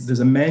 There's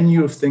a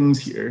menu of things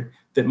here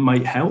that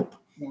might help.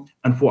 Yeah.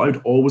 And what I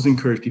would always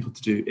encourage people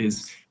to do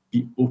is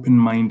be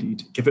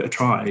open-minded, give it a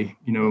try,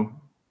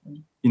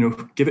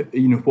 give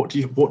it,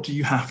 what do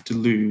you have to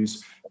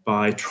lose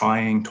by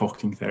trying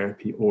talking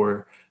therapy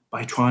or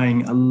by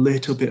trying a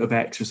little bit of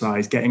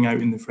exercise, getting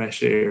out in the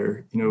fresh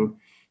air,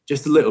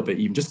 just a little bit,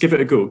 even just give it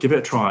a go, give it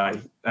a try.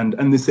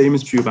 And the same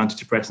is true of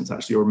antidepressants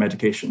actually, or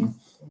medication.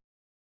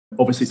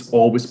 Obviously it's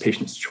always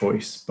patient's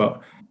choice,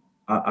 but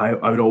I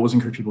would always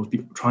encourage people to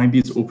try and be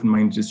as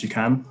open-minded as you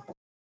can.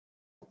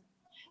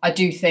 I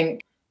do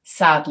think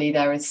sadly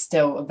there is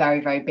still a very,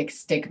 very big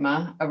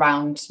stigma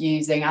around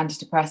using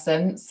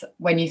antidepressants.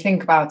 When you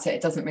think about it,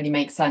 it doesn't really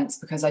make sense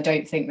because I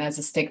don't think there's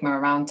a stigma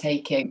around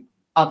taking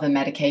other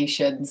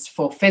medications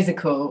for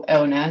physical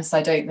illness.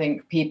 I don't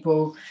think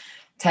people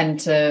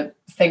tend to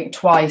think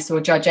twice or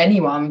judge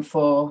anyone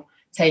for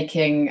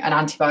taking an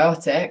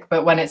antibiotic,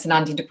 but when it's an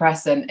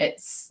antidepressant,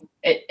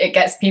 it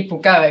gets people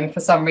going for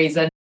some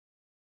reason.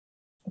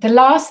 The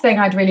last thing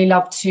I'd really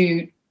love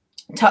to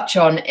touch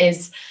on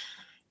is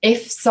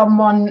if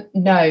someone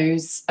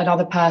knows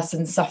another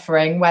person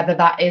suffering, whether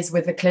that is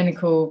with a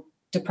clinical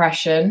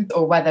depression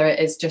or whether it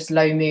is just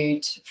low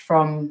mood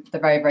from the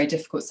very, very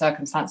difficult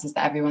circumstances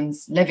that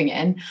everyone's living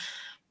in,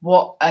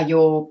 what are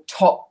your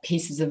top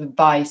pieces of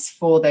advice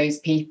for those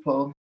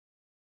people?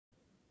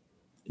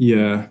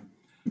 Yeah.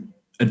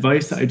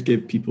 Advice that I'd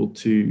give people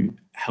to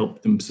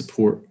help them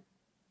support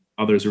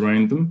others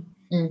around them.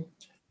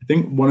 I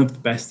think one of the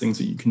best things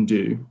that you can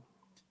do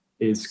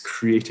is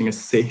creating a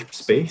safe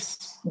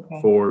space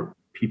for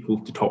people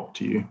to talk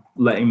to you,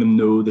 letting them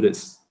know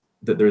that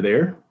they're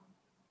there,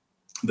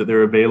 that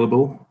they're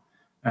available,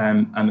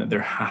 and that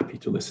they're happy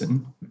to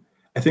listen.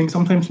 I think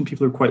sometimes when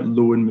people are quite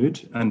low in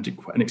mood and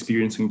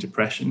experiencing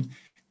depression,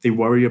 they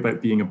worry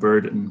about being a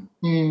burden,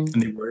 and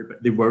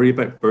they worry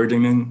about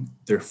burdening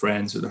their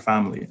friends or their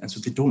family, and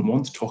so they don't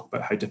want to talk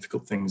about how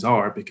difficult things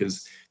are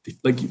because,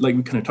 like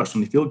we kind of touched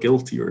on, they feel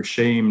guilty or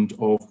ashamed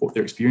of what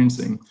they're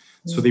experiencing.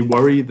 So they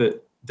worry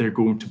that they're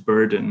going to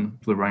burden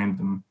people around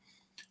them.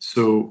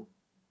 So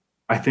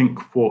I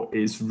think what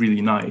is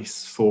really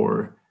nice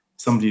for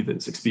somebody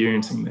that's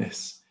experiencing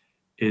this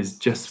is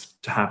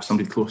just to have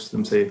somebody close to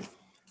them say,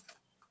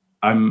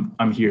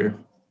 I'm here,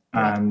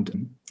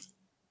 and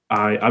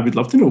I would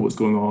love to know what's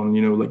going on.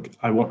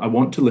 I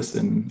want to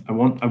listen. I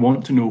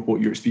want to know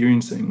what you're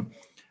experiencing,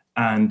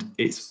 and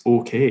it's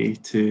okay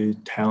to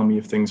tell me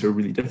if things are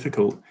really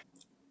difficult.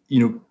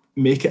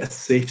 Make it a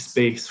safe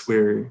space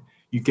where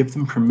you give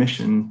them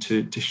permission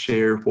to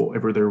share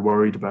whatever they're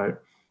worried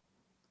about,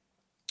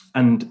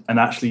 and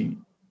actually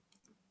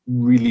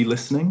really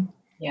listening.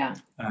 Yeah.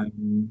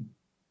 And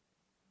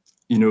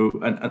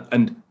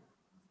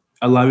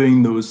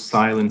allowing those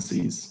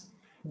silences.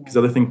 Because the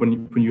other thing,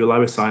 when you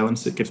allow a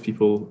silence, it gives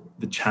people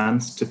the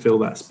chance to fill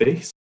that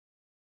space.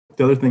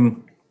 The other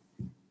thing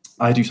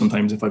I do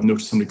sometimes, if I've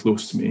noticed somebody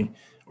close to me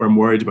or I'm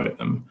worried about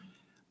them,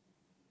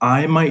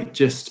 I might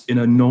just, in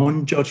a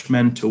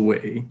non-judgmental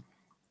way,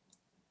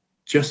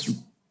 just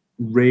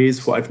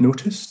raise what I've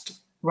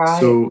noticed. Right.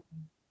 So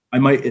I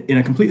might, in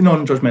a completely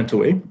non-judgmental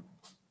way,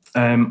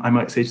 I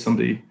might say to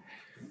somebody,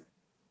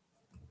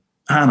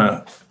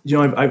 Hannah,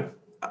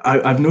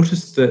 I've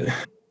noticed that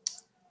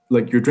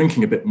like you're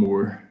drinking a bit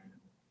more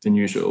than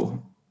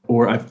usual,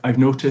 or I've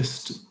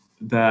noticed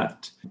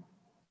that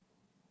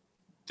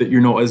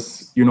you're not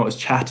as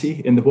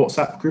chatty in the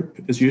WhatsApp group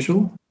as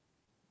usual,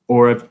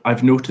 or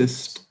I've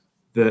noticed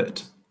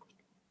that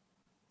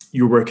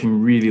you're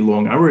working really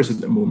long hours at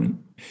the moment.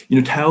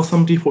 Tell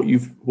somebody what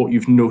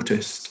you've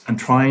noticed and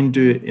try and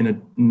do it in a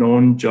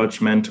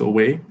non-judgmental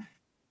way,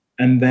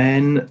 and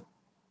then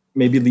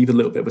maybe leave a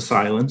little bit of a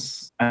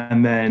silence.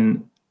 And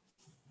then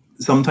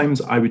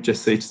sometimes I would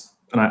just say,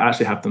 and I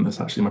actually have done this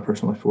in my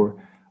personal life before,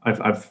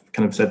 I've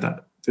kind of said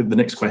that. So the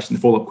next question,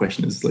 the follow-up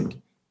question is like, do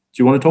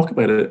you want to talk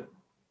about it?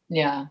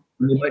 Yeah.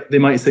 They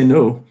might say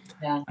no.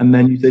 Yeah. And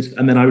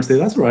then I would say,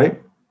 that's all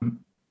right.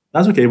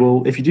 That's okay.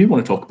 Well, if you do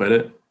want to talk about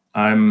it,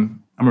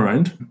 I'm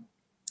around.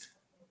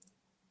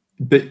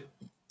 But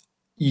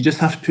you just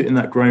have to put in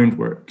that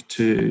groundwork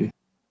to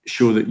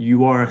show that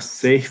you are a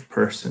safe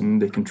person.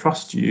 They can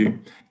trust you.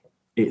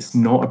 It's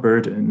not a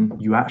burden.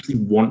 You actually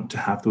want to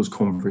have those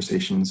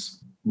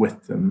conversations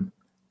with them,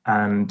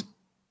 and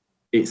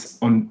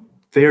it's on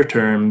their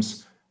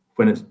terms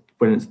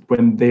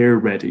when they're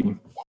ready.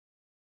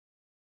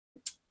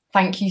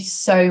 Thank you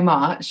so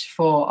much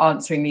for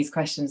answering these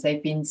questions.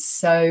 They've been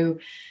so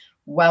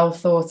well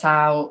thought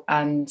out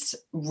and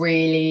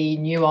really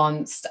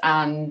nuanced,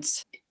 and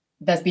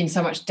there's been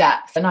so much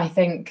depth. And I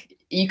think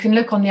you can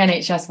look on the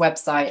NHS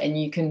website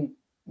and you can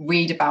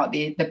read about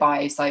the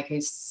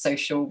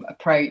biopsychosocial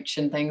approach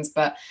and things,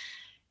 but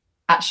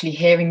actually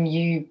hearing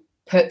you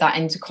put that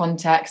into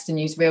context and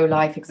use real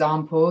life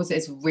examples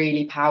is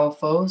really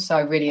powerful. So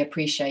I really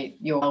appreciate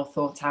your well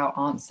thought out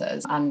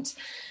answers and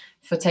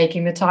for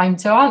taking the time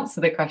to answer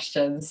the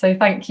questions. So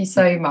thank you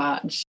so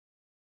much.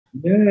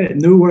 Yeah,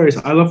 no worries.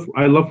 I love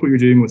what you're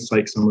doing with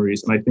Psych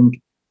Summaries, and I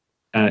think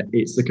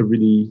it's like a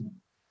really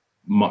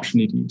much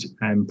needed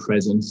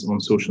presence on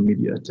social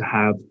media to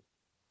have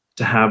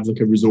like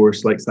a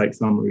resource like Psych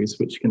Summaries,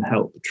 which can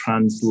help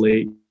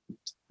translate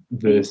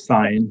the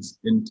science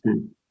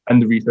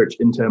and the research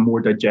into a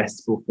more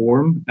digestible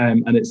form.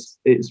 And it's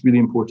really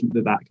important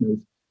that kind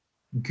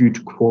of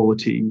good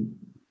quality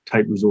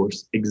type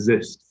resource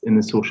exists in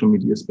the social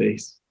media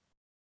space.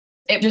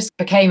 It just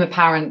became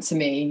apparent to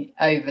me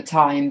over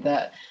time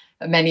that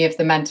many of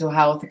the mental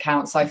health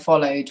accounts I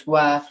followed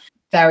were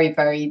very,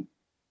 very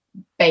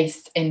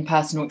based in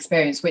personal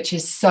experience, which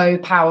is so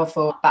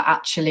powerful. But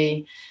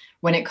actually,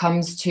 when it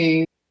comes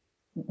to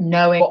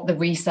knowing what the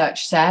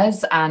research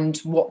says and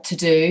what to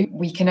do,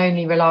 we can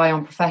only rely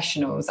on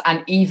professionals.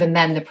 And even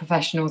then, the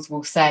professionals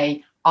will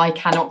say, I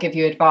cannot give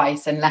you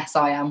advice unless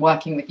I am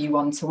working with you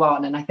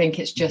one-to-one. And I think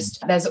it's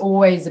just, there's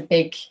always a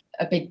big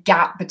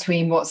gap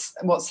between what's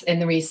in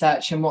the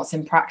research and what's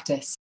in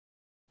practice.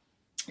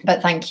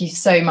 But thank you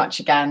so much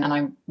again. And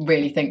I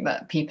really think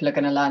that people are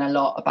going to learn a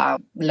lot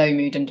about low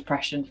mood and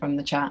depression from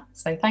the chat.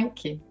 So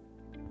thank you.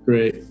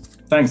 Great.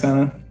 Thanks,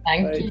 Anna.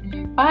 Thank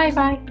you. Bye.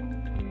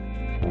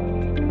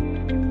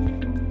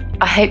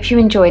 I hope you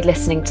enjoyed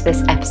listening to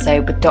this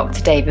episode with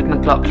Dr. David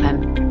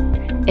McLaughlin.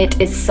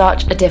 It is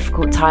such a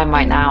difficult time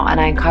right now, and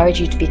I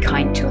encourage you to be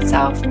kind to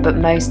yourself, but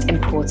most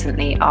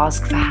importantly,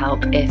 ask for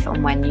help if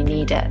and when you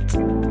need it.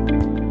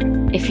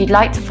 If you'd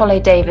like to follow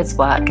David's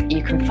work,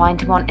 you can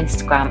find him on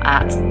Instagram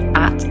at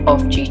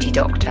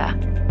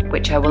offdutydoctor,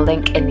 which I will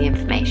link in the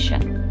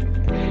information.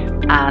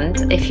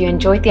 And if you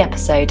enjoyed the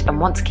episode and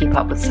want to keep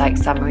up with Psych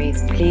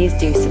Summaries, please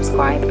do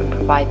subscribe and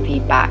provide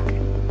feedback,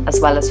 as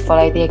well as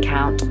follow the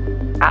account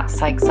at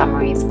Psych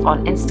Summaries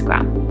on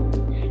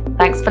Instagram.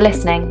 Thanks for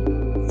listening.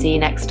 See you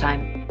next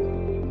time.